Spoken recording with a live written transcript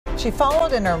She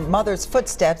followed in her mother's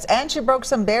footsteps, and she broke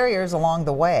some barriers along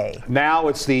the way. Now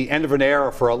it's the end of an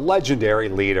era for a legendary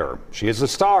leader. She is the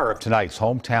star of tonight's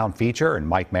hometown feature, and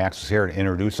Mike Max is here to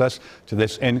introduce us to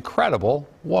this incredible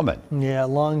woman. Yeah,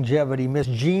 longevity. Miss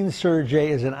Jean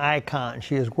Cerisier is an icon.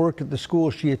 She has worked at the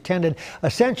school she attended,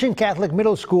 Ascension Catholic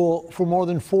Middle School, for more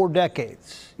than 4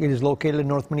 decades. It is located in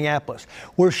North Minneapolis,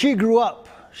 where she grew up.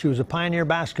 She was a pioneer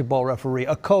basketball referee,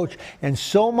 a coach, and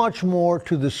so much more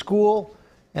to the school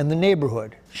and the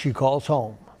neighborhood she calls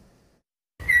home.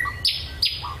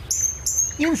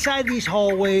 Inside these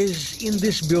hallways in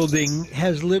this building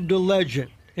has lived a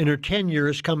legend, and her tenure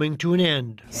is coming to an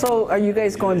end. So are you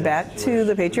guys going back to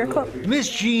the Patriot Club? Miss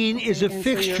Jean is a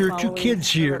fixture to kids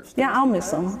here. Yeah, I'll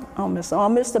miss them. I'll miss them. I'll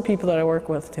miss the people that I work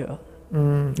with, too.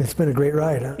 It's been a great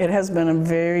ride, huh? It has been a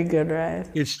very good ride.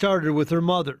 It started with her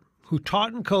mother, who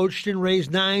taught and coached and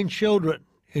raised 9 children,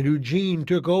 and who Jean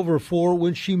took over for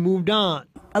when she moved on.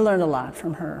 I learned a lot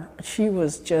from her. She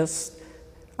was just,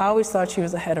 I always thought she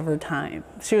was ahead of her time.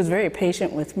 She was very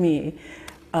patient with me.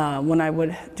 When I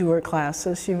would do her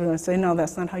classes, she would say, no,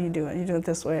 that's not how you do it. You do it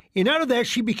this way. And out of that,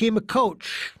 she became a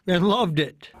coach and loved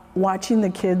it. Watching the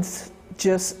kids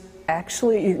just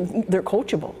actually, they're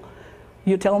coachable.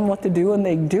 You tell them what to do and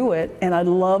they do it. And I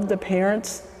love the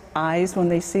parents' eyes when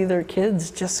they see their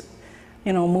kids just,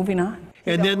 you know, moving on.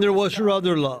 And then there was her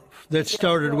other love that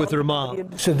started with her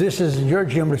mom. So this is your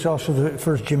gym, but it's also the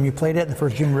first gym you played at, the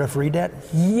first gym you refereed at?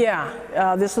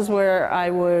 Yeah, this is where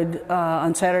I would,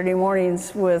 on Saturday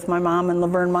mornings with my mom and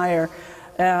Laverne Meyer,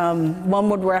 one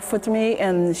would ref with me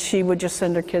and she would just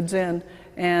send her kids in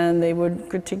and they would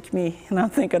critique me, and I'm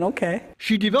thinking, okay.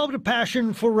 She developed a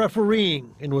passion for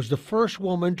refereeing and was the first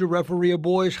woman to referee a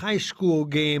boys' high school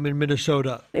game in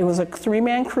Minnesota. It was a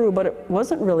 3-man crew, but it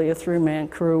wasn't really a 3-man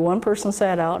crew. One person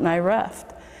sat out and I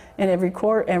refed. And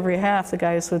every half, the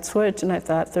guys would switch, and I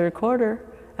thought, third quarter,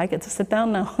 I get to sit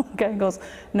down now. The guy goes,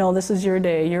 no, this is your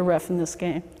day. You're reffing this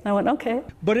game. And I went, okay.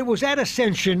 But it was at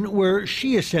Ascension where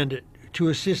she ascended to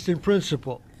assistant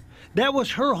principal. That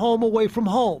was her home away from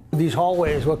home. These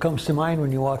hallways, what comes to mind when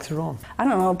you walk through them? I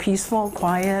don't know, peaceful,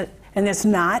 quiet. And it's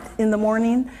not in the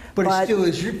morning. But it still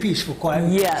is your peaceful, quiet.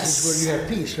 Yes. This is where you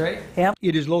have peace, right? Yep.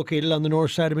 It is located on the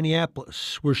north side of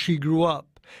Minneapolis, where she grew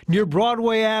up, near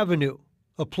Broadway Avenue,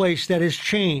 a place that has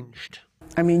changed.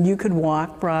 I mean, you could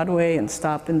walk Broadway and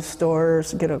stop in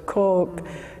stores, get a Coke,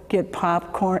 get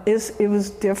popcorn. It was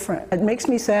different. It makes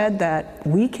me sad that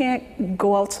we can't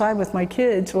go outside with my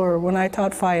kids, or when I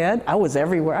taught Phi Ed, I was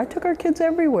everywhere. I took our kids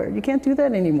everywhere. You can't do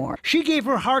that anymore. She gave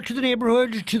her heart to the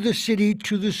neighborhood, to the city,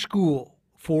 to the school.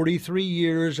 43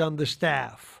 years on the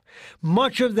staff.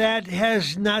 Much of that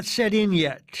has not set in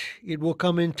yet. It will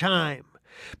come in time.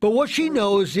 But what she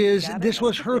knows is this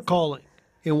was her calling.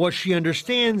 And what she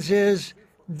understands is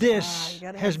this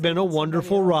has been a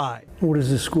wonderful ride. What does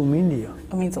this school mean to you?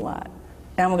 It means a lot.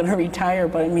 I'm going to retire,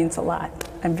 but it means a lot.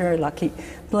 I'm very lucky.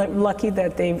 Lucky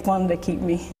that they wanted to keep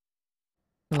me.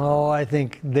 Oh, I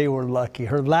think they were lucky.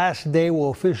 Her last day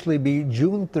will officially be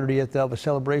June 30th. They'll have a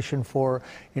celebration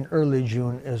in early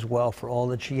June as well for all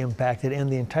that she impacted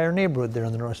and the entire neighborhood there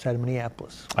on the north side of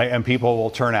Minneapolis. And people will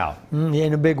turn out. Yeah,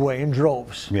 in a big way, in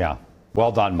droves. Yeah.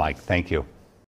 Well done, Mike. Thank you.